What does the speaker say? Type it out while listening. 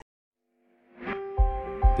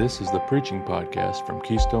This is the preaching podcast from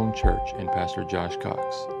Keystone Church and Pastor Josh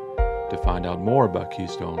Cox. To find out more about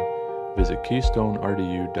Keystone, visit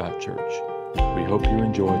keystonerd.church. We hope you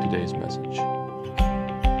enjoy today's message.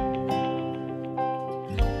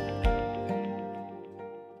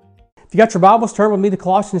 If you got your Bibles, turn with me to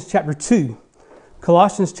Colossians chapter 2.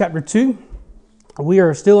 Colossians chapter 2. We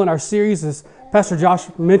are still in our series, as Pastor Josh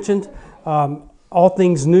mentioned, All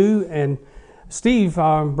Things New. And Steve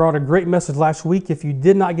brought a great message last week. If you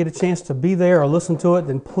did not get a chance to be there or listen to it,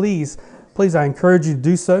 then please, I encourage you to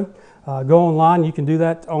do so. Go online. You can do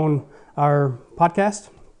that on our podcast.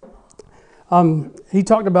 He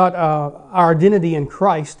talked about our identity in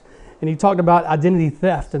Christ. And he talked about identity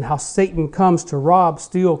theft and how Satan comes to rob,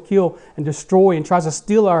 steal, kill, and destroy and tries to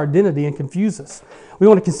steal our identity and confuse us. We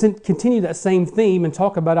want to continue that same theme and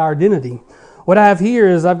talk about our identity. What I have here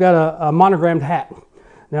is I've got a monogrammed hat.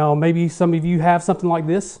 Now, maybe some of you have something like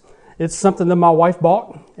this. It's something that my wife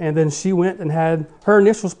bought, and then she went and had her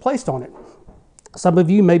initials placed on it. Some of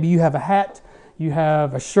you, maybe you have a hat, you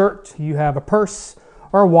have a shirt, you have a purse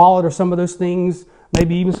or a wallet or some of those things,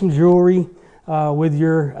 maybe even some jewelry with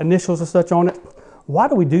your initials and such on it. Why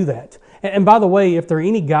do we do that? And by the way, if there are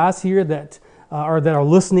any guys here that are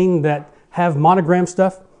listening that have monogram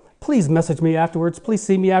stuff, please message me afterwards. Please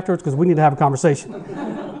see me afterwards because we need to have a conversation.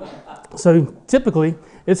 So typically,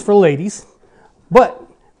 it's for ladies. But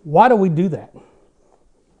why do we do that?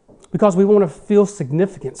 Because we want to feel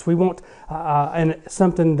significance. We want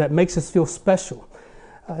something that makes us feel special.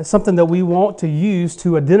 Something that we want to use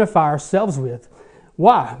to identify ourselves with.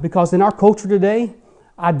 Why? Because in our culture today,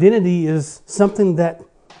 identity is something that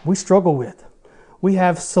we struggle with. We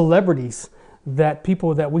have celebrities,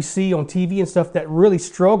 people that we see on TV and stuff that really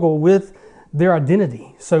struggle with their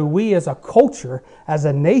identity. So we as a culture, as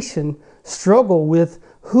a nation, struggle with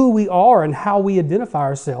who we are and how we identify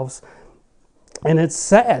ourselves. And it's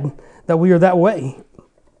sad that we are that way.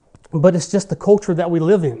 But it's just the culture that we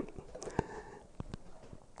live in.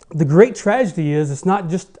 The great tragedy is it's not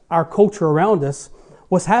just our culture around us.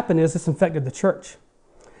 What's happened is it's infected the church.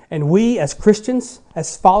 And we as Christians,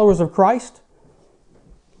 as followers of Christ,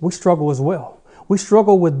 we struggle as well. We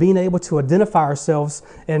struggle with being able to identify ourselves.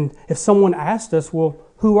 And if someone asked us, well,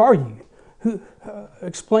 who are you?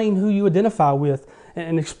 Explain who you identify with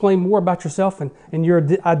and explain more about yourself and your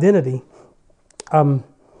identity. Let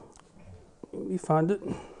me find it.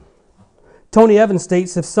 Tony Evans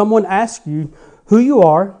states, if someone asks you who you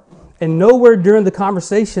are and nowhere during the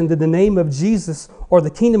conversation did the name of Jesus or the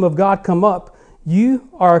kingdom of God come up, you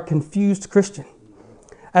are a confused Christian.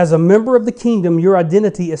 As a member of the kingdom, your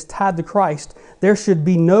identity is tied to Christ. There should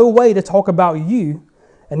be no way to talk about you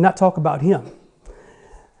and not talk about Him.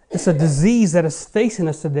 It's a disease that is facing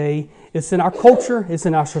us today. It's in our culture, it's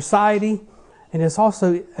in our society, and it's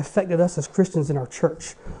also affected us as Christians in our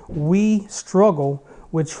church. We struggle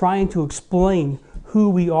with trying to explain who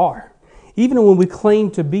we are. Even when we claim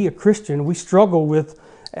to be a Christian, we struggle with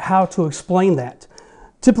how to explain that.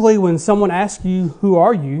 Typically, when someone asks you, who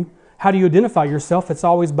are you? How do you identify yourself? It's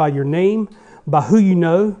always by your name, by who you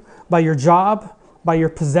know, by your job, by your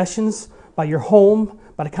possessions, by your home,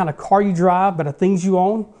 by the kind of car you drive, by the things you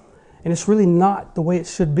own. And it's really not the way it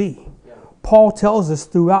should be. Yeah. Paul tells us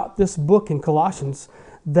throughout this book in Colossians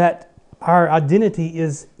that our identity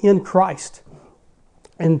is in Christ.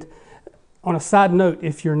 And on a side note,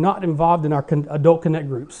 if you're not involved in our Adult Connect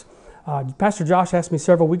groups, Pastor Josh asked me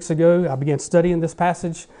several weeks ago, I began studying this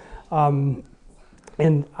passage, and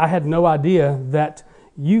I had no idea that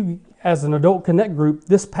you, as an Adult Connect group,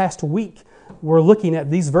 this past week, were looking at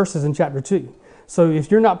these verses in chapter 2. So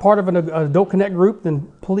if you're not part of an Adult Connect group,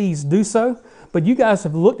 then please do so. But you guys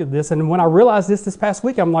have looked at this, and when I realized this past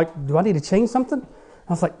week, I'm like, do I need to change something?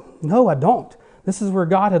 I was like, no, I don't. This is where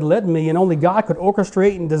God had led me, and only God could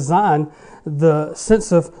orchestrate and design the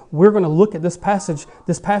sense of we're going to look at this passage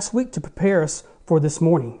this past week to prepare us for this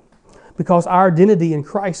morning. Because our identity in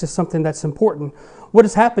Christ is something that's important. What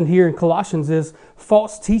has happened here in Colossians is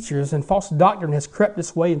false teachers and false doctrine has crept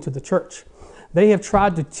its way into the church. They have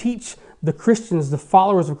tried to teach the Christians, the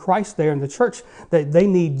followers of Christ there in the church, that they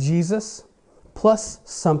need Jesus plus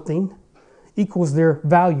something equals their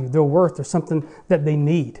value, their worth, or something that they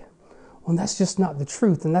need. Well, that's just not the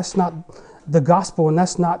truth, and that's not the gospel, and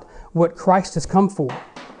that's not what Christ has come for.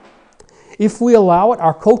 If we allow it,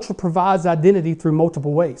 our culture provides identity through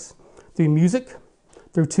multiple ways. Through music,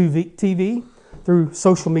 through TV, through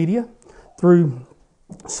social media, through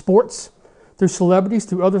sports, through celebrities,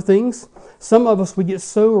 through other things. Some of us, we get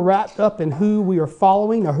so wrapped up in who we are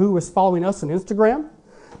following or who is following us on Instagram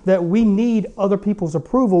that we need other people's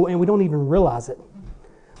approval and we don't even realize it.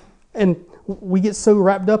 And we get so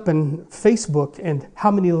wrapped up in Facebook and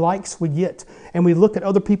how many likes we get, and we look at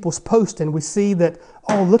other people's posts and we see that,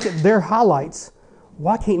 oh, look at their highlights.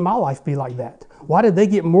 Why can't my life be like that? Why did they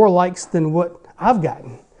get more likes than what I've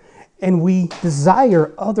gotten? And we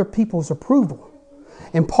desire other people's approval.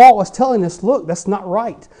 And Paul was telling us, look, that's not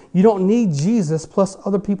right. You don't need Jesus plus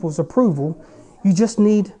other people's approval. You just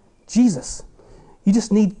need Jesus. You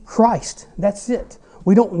just need Christ. That's it.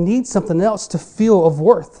 We don't need something else to feel of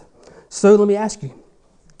worth. So let me ask you,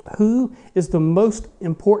 who is the most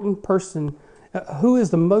important person, who is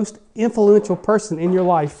the most influential person in your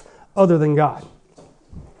life other than God?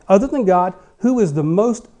 Other than God, who is the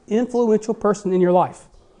most influential person in your life?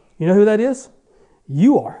 You know who that is?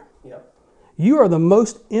 You are. Yep. You are the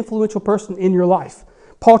most influential person in your life.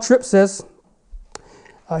 Paul Tripp says,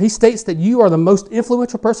 he states that you are the most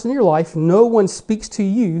influential person in your life. No one speaks to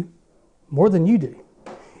you more than you do.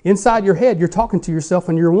 Inside your head, you're talking to yourself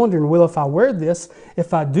and you're wondering, well, if I wear this,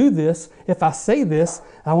 if I do this, if I say this,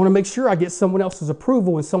 I want to make sure I get someone else's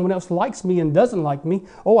approval and someone else likes me and doesn't like me.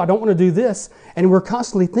 Oh, I don't want to do this. And we're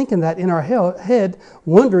constantly thinking that in our head,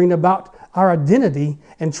 wondering about our identity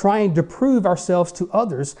and trying to prove ourselves to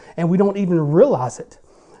others, and we don't even realize it.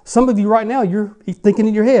 Some of you right now, you're thinking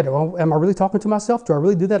in your head, oh, am I really talking to myself? Do I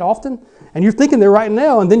really do that often? And you're thinking there right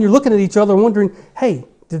now, and then you're looking at each other wondering, hey,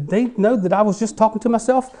 did they know that I was just talking to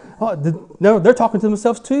myself? No, they're talking to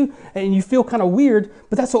themselves too. And you feel kind of weird,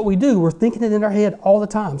 but that's what we do. We're thinking it in our head all the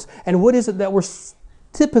times. And what is it that we're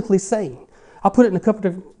typically saying? I'll put it in a couple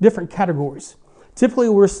of different categories. Typically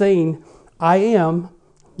we're saying, I am,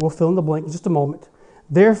 we'll fill in the blank in just a moment.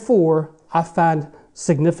 Therefore, I find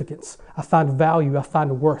significance. I find value. I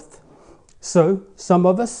find worth. So some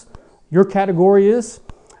of us, your category is,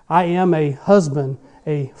 I am a husband,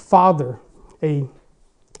 a father, a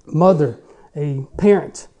mother, a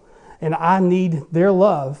parent, and I need their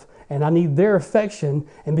love and I need their affection,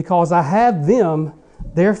 and because I have them,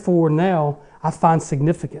 therefore now I find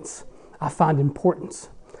significance. I find importance.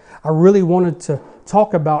 I really wanted to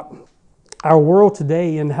talk about our world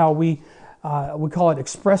today and how we call it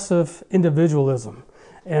expressive individualism.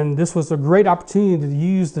 And this was a great opportunity to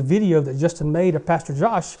use the video that Justin made of Pastor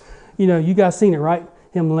Josh. You know, you guys seen it, right?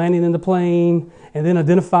 Him landing in the plane and then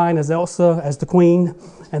identifying as Elsa, as the queen,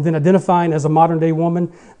 and then identifying as a modern day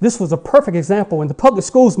woman. This was a perfect example, and the public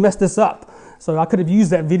schools messed this up. So I could have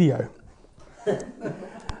used that video.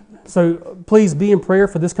 So please be in prayer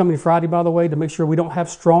for this coming Friday, by the way, to make sure we don't have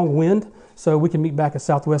strong wind so we can meet back at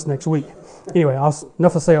Southwest next week. Anyway,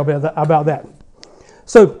 enough to say about that.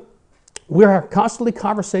 So we're constantly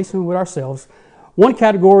conversing with ourselves. One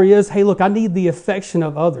category is, hey, look, I need the affection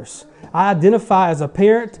of others. I identify as a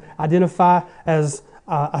parent, identify as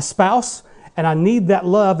a spouse, and I need that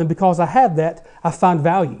love, and because I have that, I find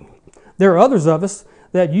value. There are others of us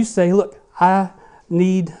that you say, look, I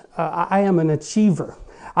am an achiever.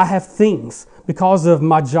 I have things because of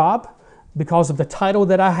my job, because of the title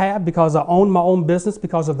that I have, because I own my own business,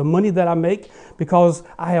 because of the money that I make, because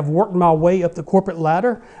I have worked my way up the corporate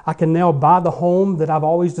ladder. I can now buy the home that I've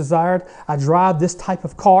always desired. I drive this type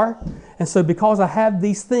of car. And so because I have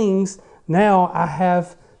these things, now I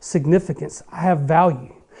have significance. I have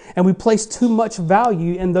value. And we place too much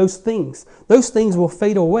value in those things. Those things will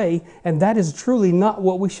fade away, and that is truly not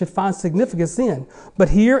what we should find significance in. But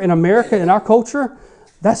here in America, in our culture,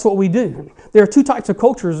 that's what we do. There are two types of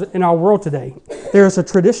cultures in our world today. There's a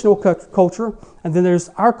traditional culture, and then there's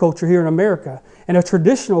our culture here in America. In a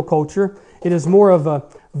traditional culture, it is more of a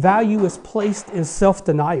value is placed in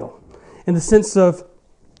self-denial, in the sense of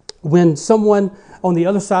when someone on the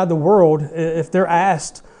other side of the world, if they're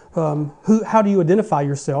asked, how do you identify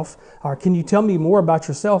yourself? Or can you tell me more about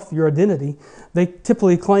yourself, your identity? They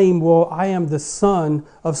typically claim, well, I am the son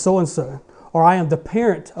of so-and-so, or I am the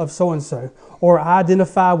parent of so-and-so, or I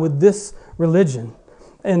identify with this religion.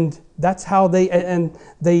 And that's how they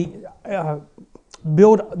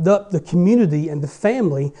build up the community and the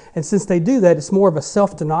family. And since they do that, it's more of a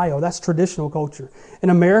self-denial. That's traditional culture. In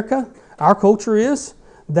America, our culture is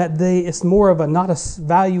that it's more of not a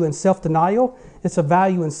value in self-denial, it's a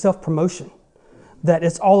value in self-promotion. That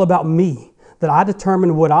it's all about me, that I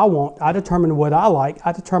determine what I want, I determine what I like,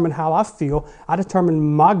 I determine how I feel, I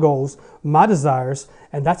determine my goals, my desires,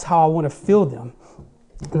 and that's how I want to feel them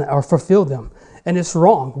or fulfill them. And it's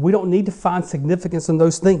wrong. We don't need to find significance in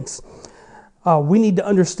those things. We need to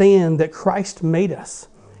understand that Christ made us.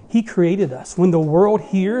 He created us. When the world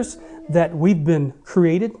hears that we've been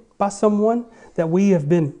created by someone, that we have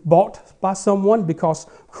been bought by someone because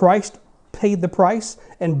Christ paid the price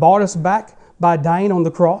and bought us back by dying on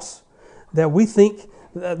the cross, that we think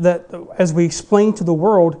that as we explain to the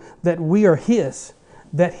world that we are His,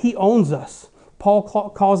 that he owns us. Paul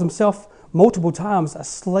calls himself multiple times a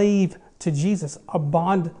slave to Jesus, a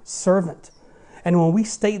bond servant. And when we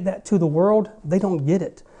state that to the world, they don't get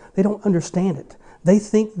it. They don't understand it. They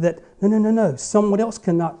think that, no, someone else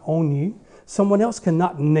cannot own you. Someone else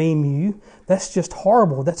cannot name you. That's just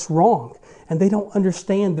horrible. That's wrong. And they don't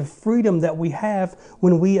understand the freedom that we have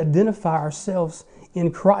when we identify ourselves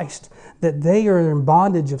in Christ, that they are in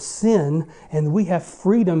bondage of sin and we have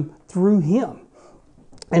freedom through Him.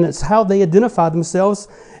 And it's how they identify themselves.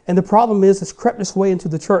 And the problem is, it's crept its way into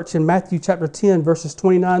the church. In Matthew chapter 10, verses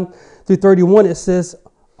 29 through 31, it says,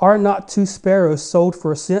 "Are not 2 sparrows sold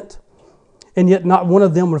for a cent? And yet not one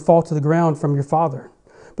of them would fall to the ground from your Father.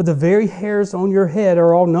 But the very hairs on your head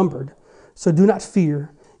are all numbered. So do not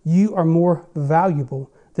fear. You are more valuable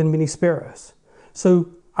than many sparrows." So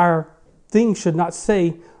our thing should not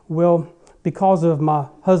say, well, because of my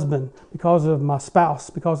husband, because of my spouse,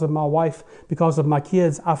 because of my wife, because of my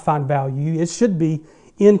kids, I find value. It should be,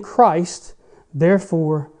 in Christ,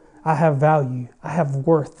 therefore I have value, I have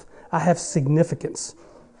worth, I have significance.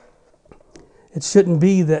 It shouldn't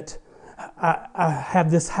be that I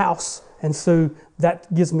have this house and so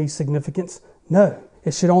that gives me significance. No,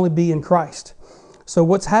 it should only be in Christ. So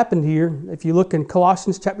what's happened here, if you look in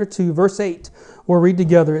Colossians chapter 2, verse 8, we'll read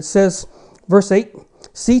together. It says, verse 8,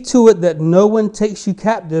 "See to it that no one takes you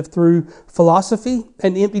captive through philosophy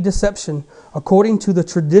and empty deception, according to the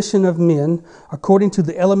tradition of men, according to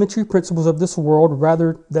the elementary principles of this world,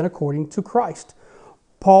 rather than according to Christ."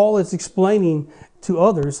 Paul is explaining to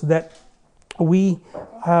others that we,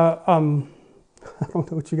 I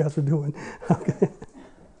don't know what you guys are doing. Okay.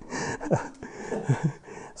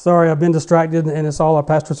 Sorry, I've been distracted and it's all our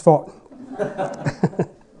pastor's fault.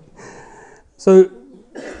 So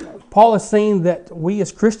Paul is saying that we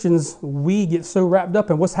as Christians, we get so wrapped up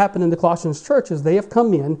in what's happened in the Colossians church is they have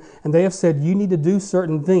come in and they have said, you need to do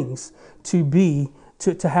certain things to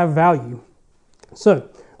have value. So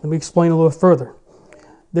let me explain a little further.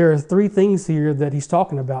 There are 3 things here that he's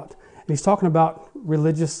talking about. And he's talking about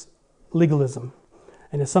religious legalism.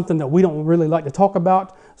 And it's something that we don't really like to talk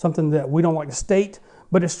about, something that we don't like to state,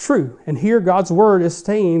 but it's true. And here God's word is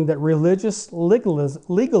saying that religious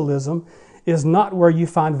legalism is not where you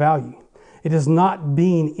find value. It is not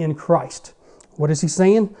being in Christ. What is he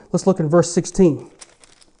saying? Let's look at verse 16.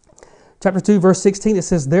 Chapter 2, verse 16, it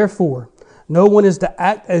says, "Therefore, no one is to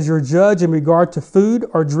act as your judge in regard to food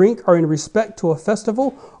or drink or in respect to a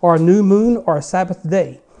festival or a new moon or a Sabbath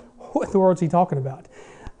day." What in the world is he talking about?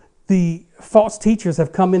 The false teachers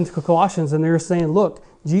have come into Colossians and they're saying, look,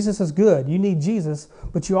 Jesus is good. You need Jesus,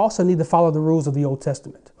 but you also need to follow the rules of the Old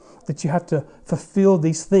Testament. That you have to fulfill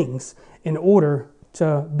these things in order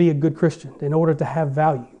to be a good Christian, in order to have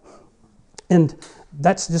value. And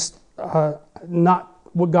that's just not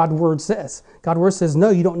what God's word says. God's word says,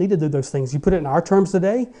 no, you don't need to do those things. You put it in our terms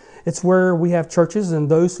today, it's where we have churches and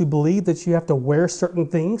those who believe that you have to wear certain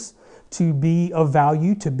things to be of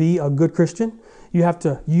value, to be a good Christian. You have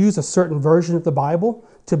to use a certain version of the Bible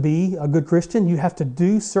to be a good Christian. You have to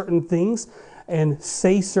do certain things and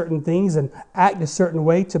say certain things and act a certain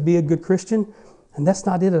way to be a good Christian. And that's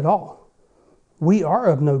not it at all. We are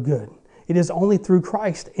of no good. It is only through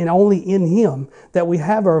Christ and only in Him that we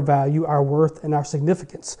have our value, our worth, and our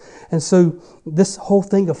significance. And so this whole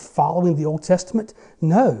thing of following the Old Testament,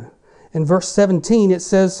 no. In verse 17 it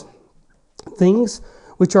says, "Things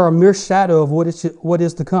which are a mere shadow of what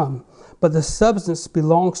is to come, but the substance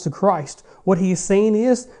belongs to Christ." What he is saying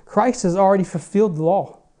is, Christ has already fulfilled the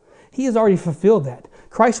law. He has already fulfilled that.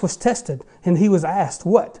 Christ was tested and he was asked,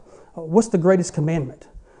 what's the greatest commandment?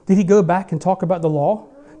 Did he go back and talk about the law?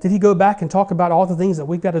 Did he go back and talk about all the things that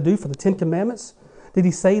we've got to do for the 10 Commandments? Did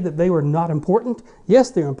he say that they were not important? Yes,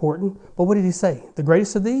 they're important. But what did he say? The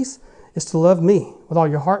greatest of these is to love me with all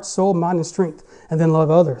your heart, soul, mind, and strength, and then love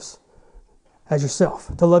others as yourself,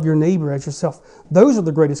 to love your neighbor as yourself. Those are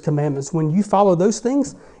the greatest commandments. When you follow those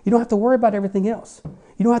things, you don't have to worry about everything else.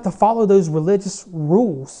 You don't have to follow those religious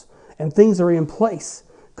rules and things that are in place,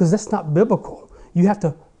 because that's not biblical. You have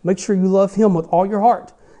to make sure you love Him with all your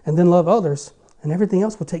heart and then love others, and everything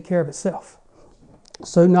else will take care of itself.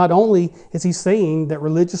 So not only is he saying that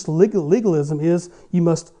religious legalism is you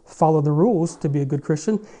must follow the rules to be a good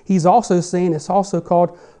Christian, he's also saying it's also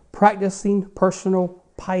called practicing personal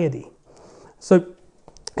piety. So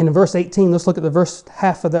in verse 18, let's look at the verse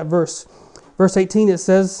half of that verse. Verse 18, it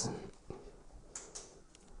says,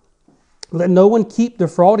 "Let no one keep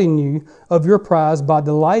defrauding you of your prize by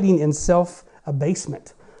delighting in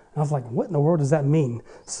self-abasement." And I was like, what in the world does that mean?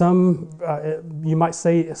 Some, you might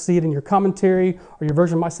see it in your commentary, or your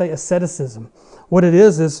version might say asceticism. What it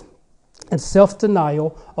is it's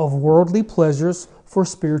self-denial of worldly pleasures for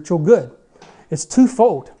spiritual good. It's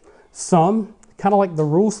twofold. Some, kind of like the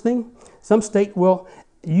rules thing, some state, well,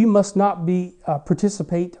 you must not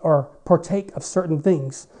participate or partake of certain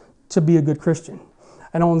things to be a good Christian.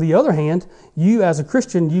 And on the other hand, you as a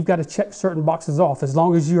Christian, you've got to check certain boxes off. As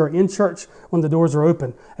long as you are in church when the doors are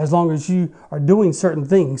open, as long as you are doing certain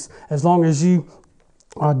things, as long as you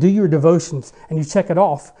do your devotions and you check it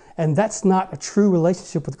off. And that's not a true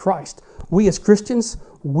relationship with Christ. We as Christians,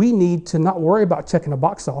 we need to not worry about checking a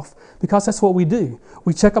box off, because that's what we do.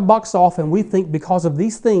 We check a box off and we think because of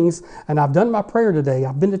these things, and I've done my prayer today,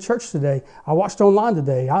 I've been to church today, I watched online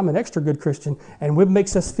today, I'm an extra good Christian, and it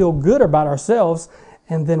makes us feel good about ourselves,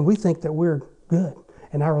 and then we think that we're good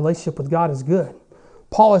and our relationship with God is good.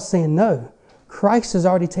 Paul is saying, no, Christ has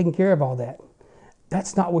already taken care of all that.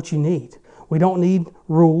 That's not what you need. We don't need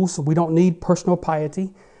rules. We don't need personal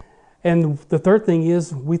piety. And the third thing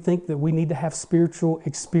is we think that we need to have spiritual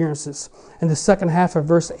experiences. In the second half of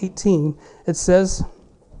verse 18, it says,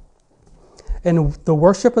 and the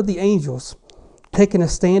worship of the angels, taking a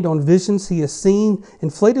stand on visions he has seen,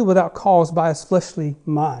 inflated without cause by his fleshly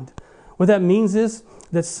mind. What that means is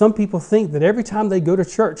that some people think that every time they go to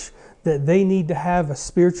church that they need to have a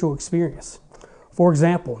spiritual experience. For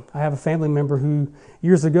example, I have a family member who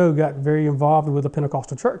years ago got very involved with a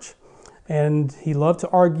Pentecostal church. And he loved to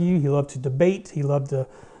argue, he loved to debate, he loved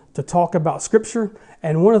to talk about Scripture.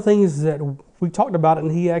 And one of the things that we talked about,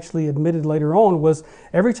 and he actually admitted later on, was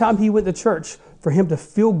every time he went to church, for him to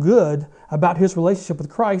feel good about his relationship with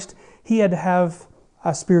Christ, he had to have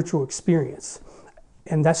a spiritual experience.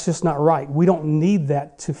 And that's just not right. We don't need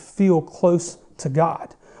that to feel close to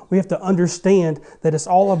God. We have to understand that it's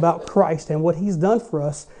all about Christ and what he's done for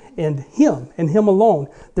us and him alone.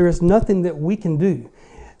 There is nothing that we can do.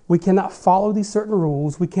 We cannot follow these certain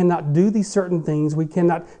rules. We cannot do these certain things. We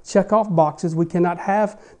cannot check off boxes. We cannot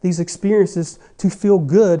have these experiences to feel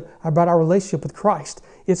good about our relationship with Christ.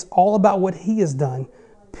 It's all about what he has done,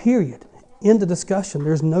 period. End the discussion.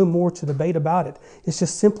 There's no more to debate about it. It's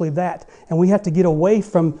just simply that. And we have to get away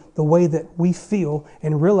from the way that we feel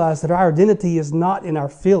and realize that our identity is not in our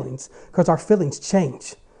feelings, because our feelings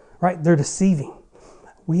change, right? They're deceiving.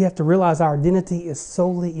 We have to realize our identity is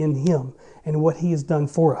solely in him and what he has done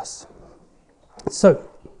for us. So,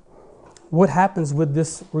 what happens with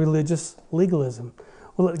this religious legalism?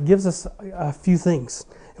 Well, it gives us a few things.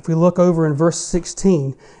 If we look over in verse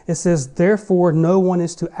 16, it says, therefore no one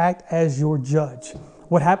is to act as your judge.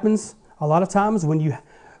 What happens a lot of times when you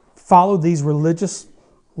follow these religious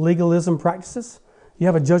legalism practices? You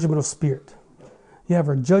have a judgmental spirit. You have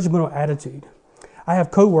a judgmental attitude. I have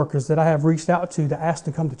coworkers that I have reached out to ask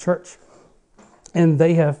to come to church, and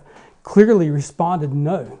they have clearly responded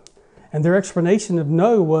no. And their explanation of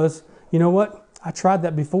no was, you know what, I tried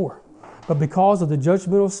that before. But because of the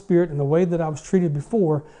judgmental spirit and the way that I was treated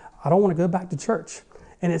before, I don't want to go back to church.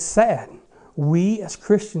 And it's sad. We as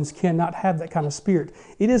Christians cannot have that kind of spirit.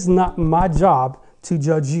 It is not my job to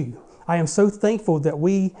judge you. I am so thankful that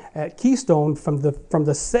we at Keystone from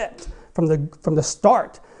the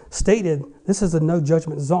start stated this is a no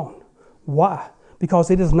judgment zone. Why?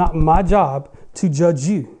 Because it is not my job to judge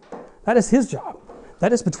you. That is his job.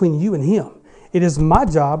 That is between you and him. It is my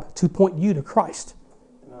job to point you to Christ.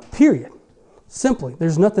 Period. Simply.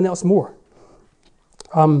 There's nothing else more.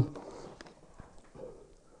 In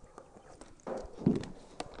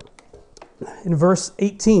verse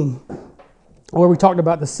 18, where we talked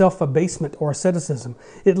about the self-abasement or asceticism,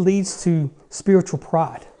 it leads to spiritual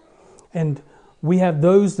pride. And we have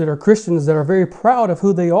those that are Christians that are very proud of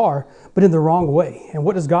who they are, but in the wrong way. And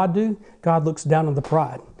what does God do? God looks down on the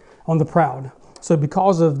proud. So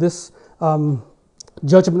because of this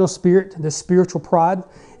judgmental spirit, this spiritual pride,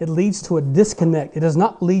 it leads to a disconnect. It does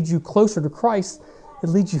not lead you closer to Christ, it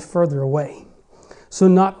leads you further away. So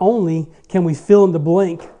not only can we fill in the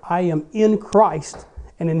blank, I am in Christ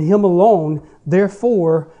and in him alone,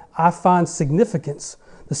 therefore I find significance.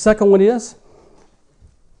 The second one is,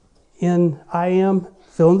 I am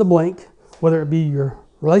fill in the blank, whether it be your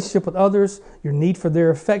relationship with others, your need for their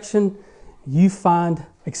affection, you find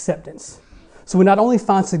acceptance. So we not only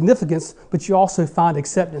find significance, but you also find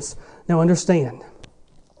acceptance. Now understand,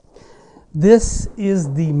 this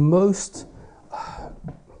is the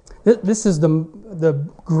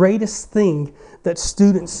greatest thing that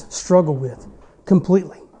students struggle with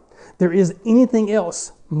completely. There is anything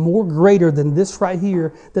else more greater than this right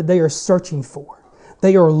here that they are searching for.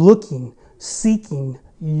 They are looking, seeking,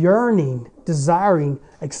 yearning, desiring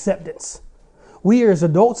acceptance. We as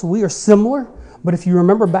adults, we are similar, but if you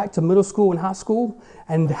remember back to middle school and high school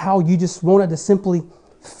and how you just wanted to simply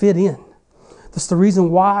fit in, That's the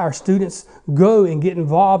reason why our students go and get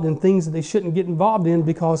involved in things that they shouldn't get involved in,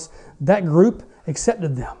 because that group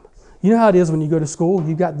accepted them. You know how it is when you go to school.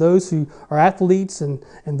 You've got those who are athletes and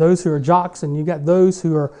those who are jocks, and you got those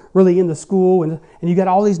who are really into school, and you got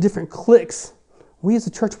all these different cliques. We as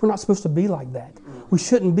a church, we're not supposed to be like that. We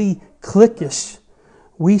shouldn't be cliquish.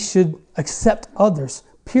 We should accept others,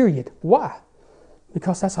 period. Why?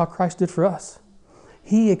 Because that's how Christ did for us.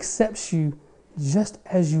 He accepts you just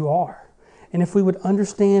as you are. And if we would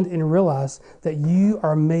understand and realize that you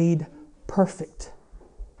are made perfect.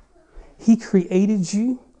 He created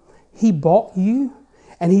you, He bought you,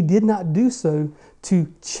 and He did not do so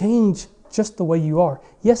to change just the way you are.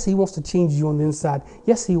 Yes, He wants to change you on the inside.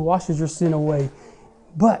 Yes, He washes your sin away.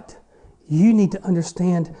 But you need to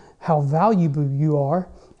understand how valuable you are,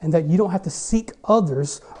 and that you don't have to seek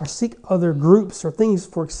others or seek other groups or things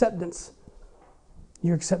for acceptance.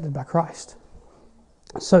 You're accepted by Christ.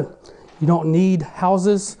 So, you don't need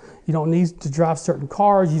houses. You don't need to drive certain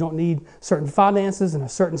cars. You don't need certain finances and a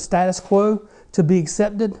certain status quo to be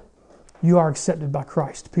accepted. You are accepted by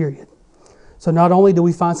Christ, period. So not only do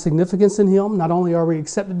we find significance in Him, not only are we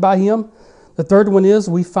accepted by Him, the third one is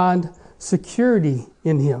we find security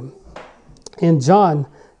in Him. In John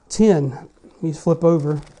 10, let me flip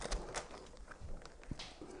over.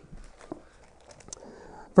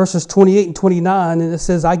 Verses 28 and 29, and it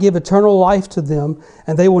says, I give eternal life to them,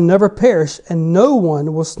 and they will never perish, and no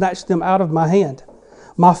one will snatch them out of my hand.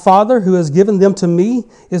 My Father, who has given them to me,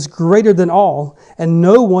 is greater than all, and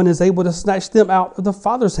no one is able to snatch them out of the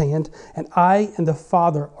Father's hand, and I and the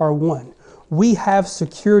Father are one. We have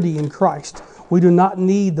security in Christ. We do not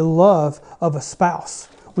need the love of a spouse.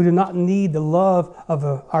 We do not need the love of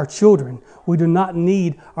our children. We do not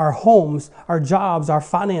need our homes, our jobs, our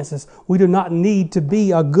finances. We do not need to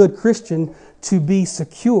be a good Christian to be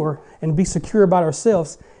secure and be secure about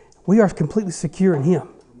ourselves. We are completely secure in Him.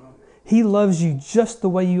 He loves you just the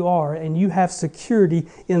way you are, and you have security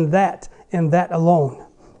in that and that alone.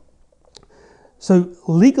 So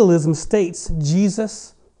legalism states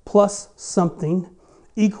Jesus plus something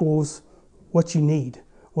equals what you need,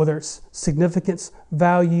 whether it's significance,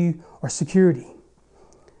 value, or security.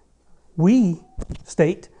 We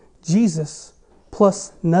state Jesus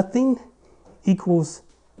plus nothing equals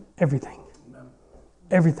everything.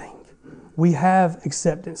 Everything. We have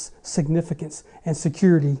acceptance, significance, and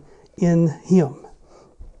security in Him.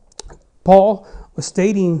 Paul was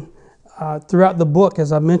stating throughout the book,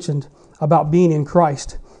 as I mentioned, about being in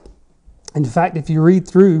Christ. In fact, if you read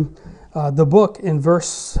through the book in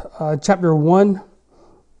chapter 1,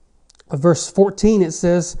 verse 14, it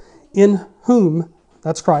says, in whom,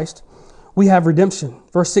 that's Christ, we have redemption.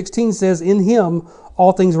 Verse 16 says, in Him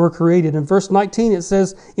all things were created. In verse 19 it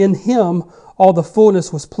says, in Him all the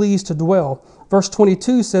fullness was pleased to dwell. Verse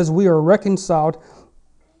 22 says, we are reconciled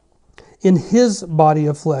in His body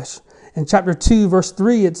of flesh. In chapter 2, verse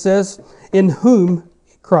 3, it says, in whom,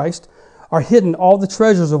 Christ, are hidden all the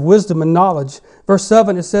treasures of wisdom and knowledge. Verse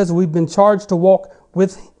 7, it says, we've been charged to walk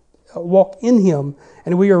in Him,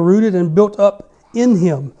 and we are rooted and built up in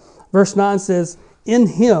Him. Verse 9 says, in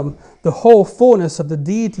Him the whole fullness of the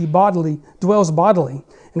deity dwells bodily.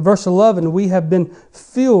 In verse 11, we have been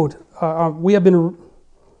filled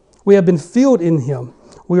in Him.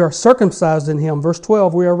 We are circumcised in Him. Verse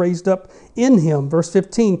 12, we are raised up in Him. Verse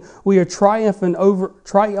 15, we are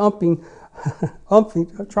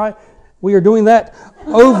we are doing that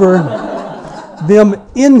over them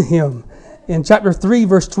in Him. In chapter 3,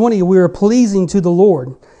 verse 20, we are pleasing to the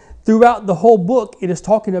Lord. Throughout the whole book, it is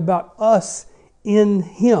talking about us in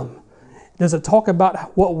Him. Does it talk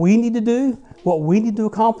about what we need to do, what we need to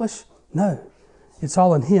accomplish? No. It's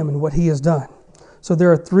all in Him and what He has done. So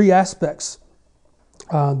there are three aspects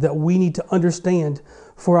that we need to understand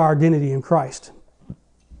for our identity in Christ.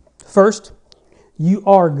 First, you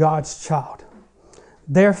are God's child.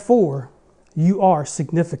 Therefore, you are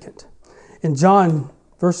significant. In John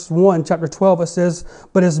verse 1, chapter 12, it says,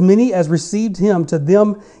 but as many as received Him, to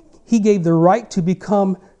them He gave the right to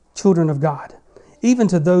become children of God, even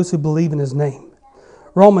to those who believe in His name.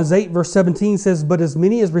 Romans 8, verse 17 says, but as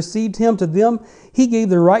many as received Him, to them He gave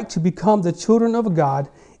the right to become the children of God,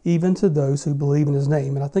 even to those who believe in His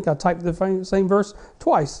name. And I think I typed the same verse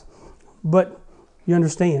twice. But you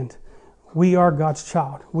understand, we are God's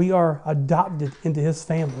child. We are adopted into His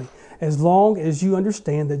family. As long as you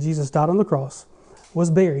understand that Jesus died on the cross, was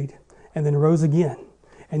buried, and then rose again,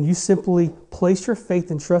 and you simply place your faith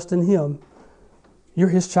and trust in Him, you're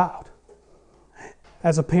His child.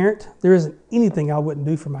 As a parent, there isn't anything I wouldn't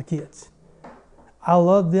do for my kids. I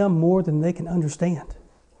love them more than they can understand.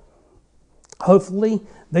 Hopefully,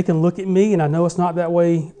 they can look at me, and I know it's not that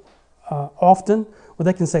way often where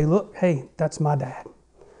they can say, look, hey, that's my dad.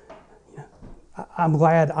 I'm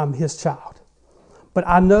glad I'm his child. But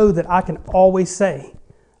I know that I can always say,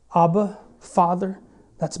 Abba, Father,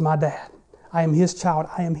 that's my dad. I am his child.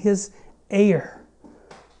 I am his heir.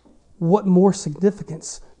 What more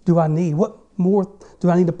significance do I need? What more do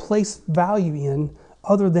I need to place value in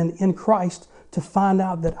other than in Christ to find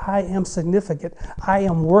out that I am significant? I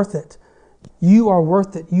am worth it. You are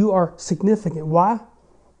worth it. You are significant. Why?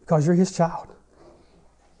 Because you're his child.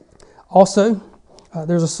 Also,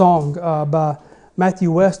 there's a song by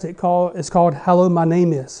Matthew West. It's called Hello, My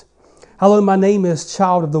Name Is. Hello, my name is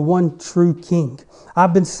child of the one true King.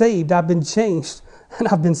 I've been saved, I've been changed, and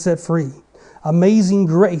I've been set free. Amazing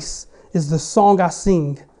grace is the song I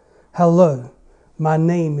sing. Hello, my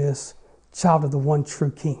name is child of the one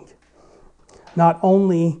true King. Not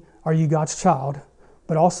only are you God's child,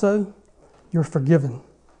 but also you're forgiven.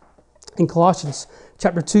 In Colossians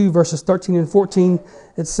chapter 2, verses 13 and 14,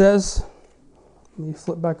 it says, let me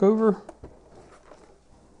flip back over.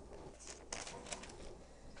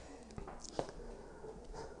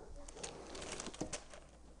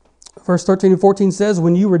 Verse 13 and 14 says,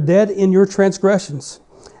 when you were dead in your transgressions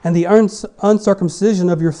and the uncircumcision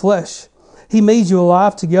of your flesh, he made you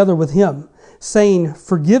alive together with him, saying,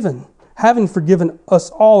 forgiven, having forgiven us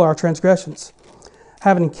all our transgressions,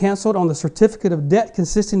 having canceled on the certificate of debt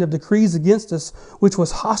consisting of decrees against us, which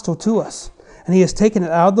was hostile to us. And he has taken it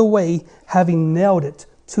out of the way, having nailed it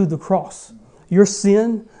to the cross. Your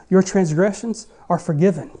sin, your transgressions are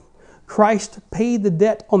forgiven. Christ paid the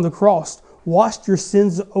debt on the cross, washed your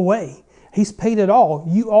sins away. He's paid it all.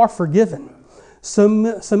 You are forgiven. So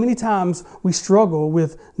many times we struggle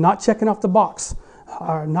with not checking off the box,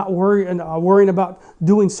 or not worrying about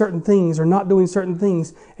doing certain things or not doing certain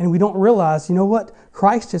things, and we don't realize, you know what?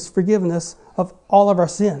 Christ has forgiven us of all of our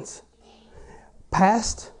sins.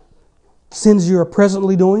 Past sins you are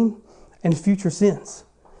presently doing, and future sins.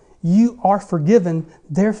 You are forgiven,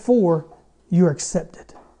 therefore you are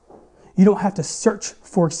accepted. You don't have to search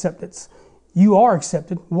for acceptance. You are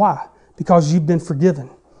accepted. Why? Because you've been forgiven.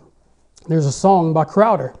 There's a song by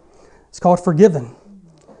Crowder. It's called Forgiven.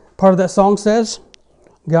 Part of that song says,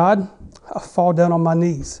 God, I fall down on my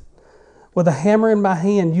knees. With a hammer in my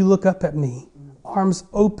hand, you look up at me, arms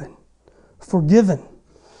open. Forgiven.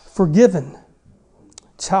 Forgiven.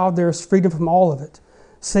 Child, there is freedom from all of it.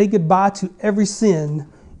 Say goodbye to every sin.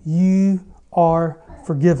 You are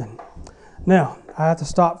forgiven. Now, I have to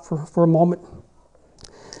stop for a moment,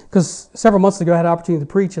 because several months ago I had an opportunity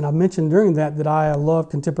to preach, and I mentioned during that I love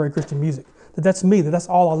contemporary Christian music. That's me, that's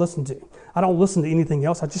all I listen to. I don't listen to anything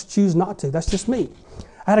else. I just choose not to. That's just me.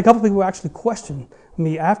 I had a couple people actually question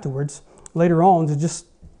me afterwards, later on, to just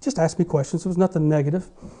ask me questions. It was nothing negative.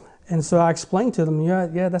 And so I explained to them,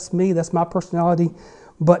 yeah, that's me, that's my personality.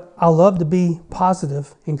 But I love to be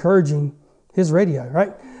positive, encouraging his radio,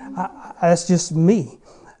 right? That's just me.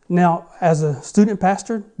 Now, as a student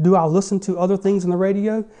pastor, do I listen to other things on the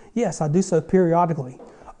radio? Yes, I do so periodically,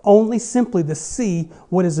 only simply to see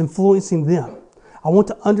what is influencing them. I want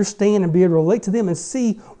to understand and be able to relate to them and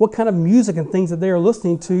see what kind of music and things that they are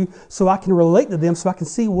listening to, so I can relate to them, so I can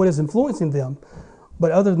see what is influencing them.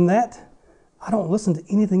 But other than that, I don't listen to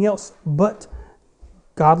anything else but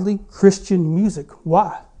godly Christian music.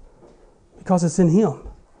 Why? Because it's in Him.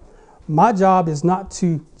 My job is not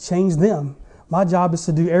to change them. My job is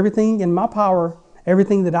to do everything in my power,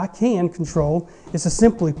 everything that I can control, is to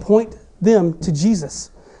simply point them to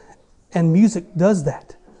Jesus. And music does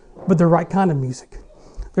that, but the right kind of music.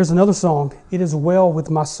 There's another song, It Is Well With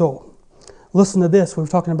My Soul. Listen to this. We were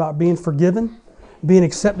talking about being forgiven, being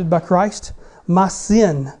accepted by Christ. My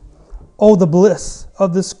sin, oh, the bliss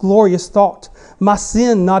of this glorious thought. My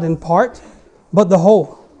sin, not in part, but the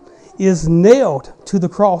whole, is nailed to the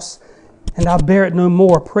cross, and I bear it no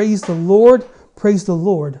more. Praise the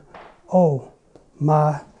Lord, oh,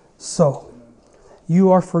 my soul.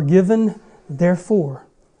 You are forgiven, therefore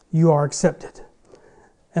you are accepted.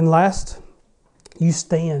 And last, you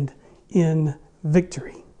stand in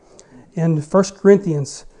victory. In 1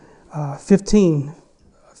 Corinthians 15,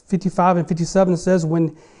 55 and 57, it says,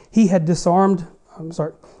 when he had disarmed,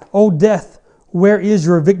 O death, where is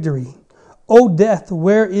your victory? O death,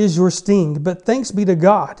 where is your sting? But thanks be to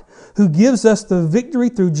God, who gives us the victory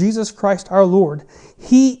through Jesus Christ our Lord.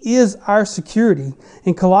 He is our security.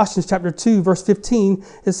 In Colossians chapter 2, verse 15,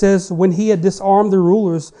 it says, when he had disarmed the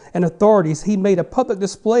rulers and authorities, he made a public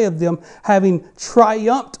display of them, having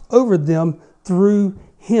triumphed over them through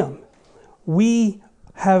him. We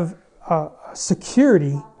have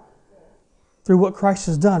security through what Christ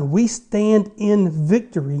has done. We stand in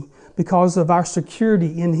victory because of our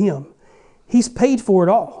security in him. He's paid for it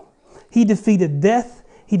all. He defeated death.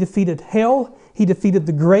 He defeated hell. He defeated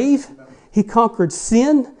the grave. He conquered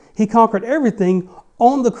sin. He conquered everything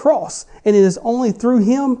on the cross. And it is only through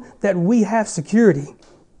Him that we have security.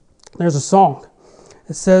 There's a song.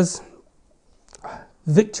 It says,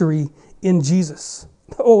 victory in Jesus.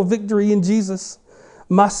 Oh, victory in Jesus,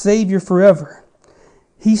 my Savior forever.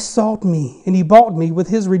 He sought me and He bought me with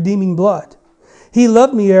His redeeming blood. He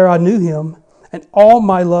loved me ere I knew Him, and all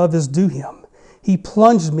my love is due Him. He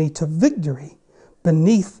plunged me to victory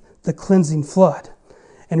beneath the cleansing flood.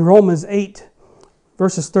 In Romans 8,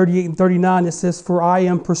 verses 38 and 39, it says, for I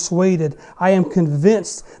am persuaded, I am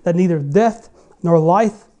convinced that neither death nor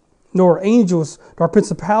life, nor angels, nor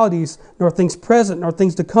principalities, nor things present, nor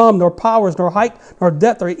things to come, nor powers, nor height, nor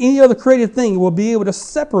depth, or any other created thing will be able to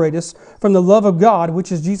separate us from the love of God,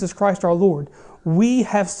 which is Jesus Christ our Lord. We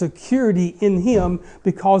have security in Him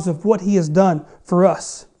because of what He has done for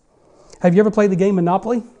us. Have you ever played the game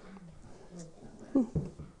Monopoly?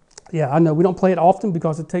 Yeah, I know we don't play it often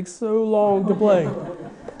because it takes so long to play,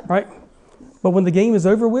 right? But when the game is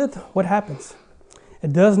over with, what happens?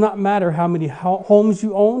 It does not matter how many homes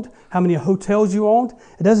you owned, how many hotels you owned.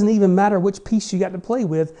 It doesn't even matter which piece you got to play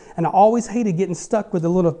with. And I always hated getting stuck with the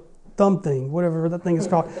little thumb thing, whatever that thing is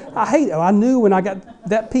called. I hate it. I knew when I got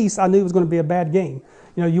that piece, I knew it was going to be a bad game.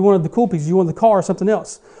 You know, you wanted the cool piece, you wanted the car or something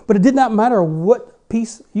else. But it did not matter what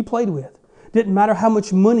piece you played with. It didn't matter how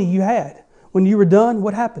much money you had. When you were done,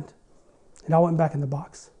 what happened? It all went back in the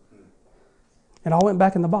box. It all went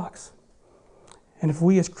back in the box. And if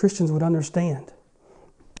we as Christians would understand,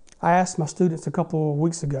 I asked my students a couple of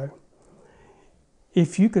weeks ago,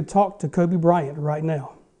 if you could talk to Kobe Bryant right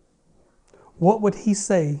now, what would he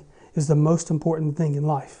say is the most important thing in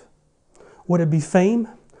life? Would it be fame?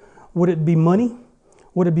 Would it be money?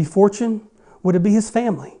 Would it be fortune? Would it be his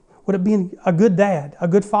family? Would it be a good dad, a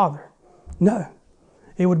good father? No.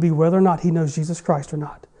 It would be whether or not he knows Jesus Christ or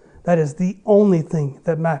not. That is the only thing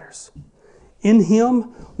that matters. In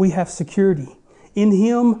Him, we have security. In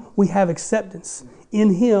Him, we have acceptance.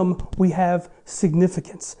 In Him, we have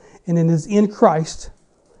significance. And it is in Christ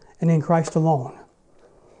and in Christ alone.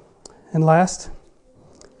 And last,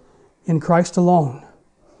 in Christ alone,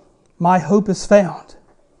 my hope is found.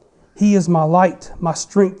 He is my light, my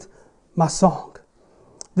strength, my song.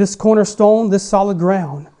 This cornerstone, this solid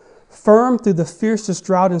ground, firm through the fiercest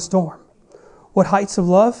drought and storm. What heights of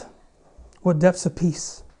love, what depths of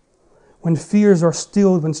peace. When fears are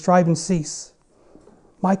stilled, when striving cease.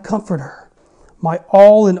 My comforter, my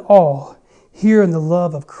all in all, here in the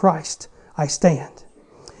love of Christ I stand.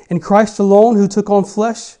 In Christ alone, who took on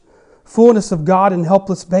flesh, fullness of God and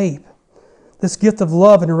helpless babe. This gift of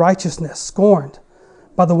love and righteousness, scorned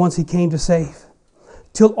by the ones He came to save.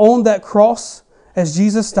 Till on that cross, as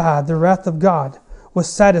Jesus died, the wrath of God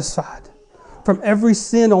was satisfied. From every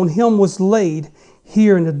sin on Him was laid.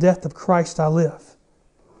 Here in the death of Christ I live.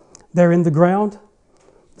 There in the ground,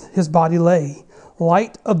 His body lay,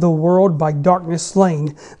 light of the world by darkness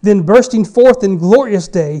slain. Then bursting forth in glorious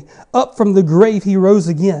day, up from the grave He rose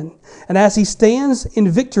again. And as He stands in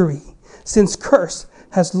victory, sin's curse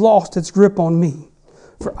has lost its grip on me.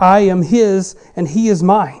 For I am His and He is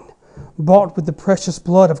mine, bought with the precious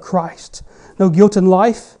blood of Christ. No guilt in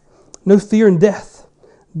life, no fear in death.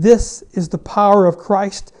 This is the power of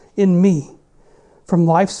Christ in me. From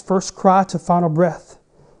life's first cry to final breath,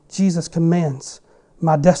 Jesus commands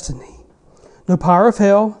my destiny. No power of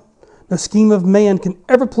hell, no scheme of man can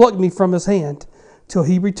ever pluck me from His hand till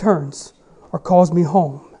He returns or calls me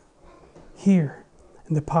home. Here,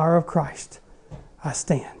 in the power of Christ, I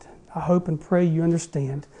stand. I hope and pray you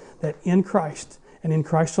understand that in Christ and in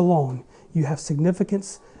Christ alone, you have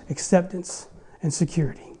significance, acceptance, and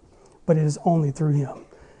security. But it is only through Him.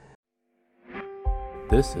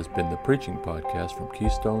 This has been the preaching podcast from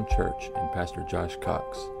Keystone Church and Pastor Josh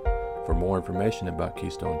Cox. For more information about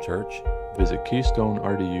Keystone Church, visit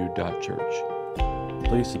keystonerdu.church.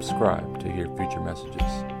 Please subscribe to hear future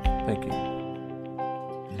messages. Thank you.